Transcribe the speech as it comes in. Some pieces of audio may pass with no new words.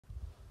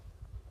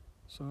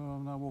So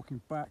I'm now walking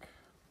back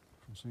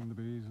from seeing the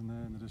bees, and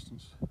there in the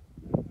distance,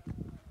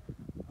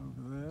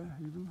 over there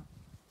even,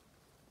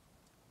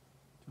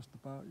 just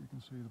about, you can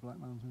see the Black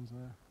Mountains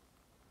there.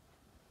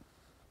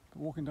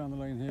 But walking down the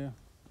lane here,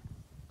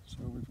 so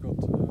we've got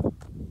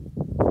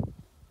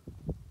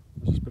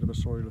there's this bit of a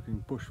sorry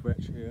looking bush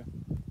vetch here,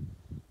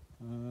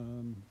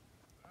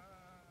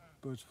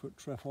 bird's foot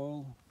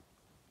trefoil,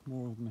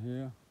 more of them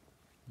here,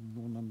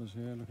 more numbers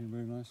here, looking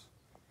really nice.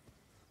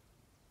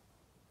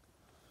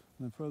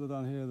 And then further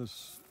down here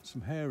there's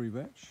some hairy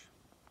vetch.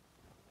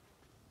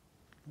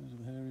 There's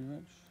the hairy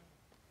vetch.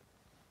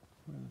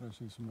 Where did I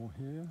see some more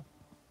here?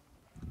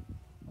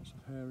 Lots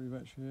of hairy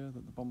vetch here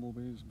that the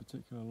bumblebees in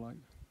particular like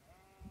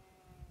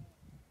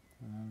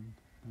and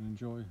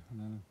enjoy. And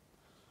then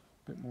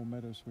a bit more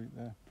meadowsweet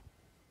there.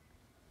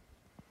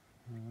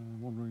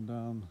 Wandering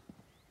down,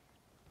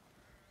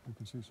 you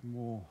can see some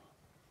more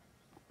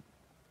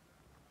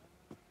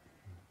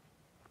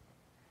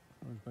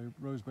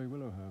rose bay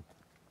willow herb.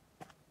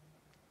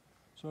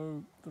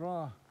 So there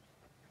are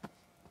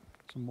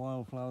some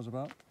wildflowers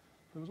about.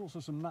 There was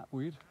also some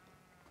knapweed.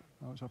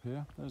 Oh, it's up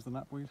here. There's the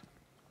knapweed.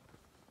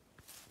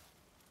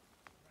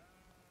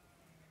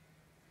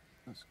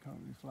 That's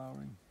currently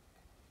flowering,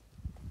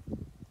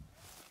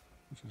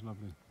 which is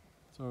lovely.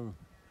 So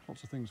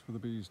lots of things for the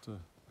bees to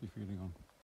be feeding on.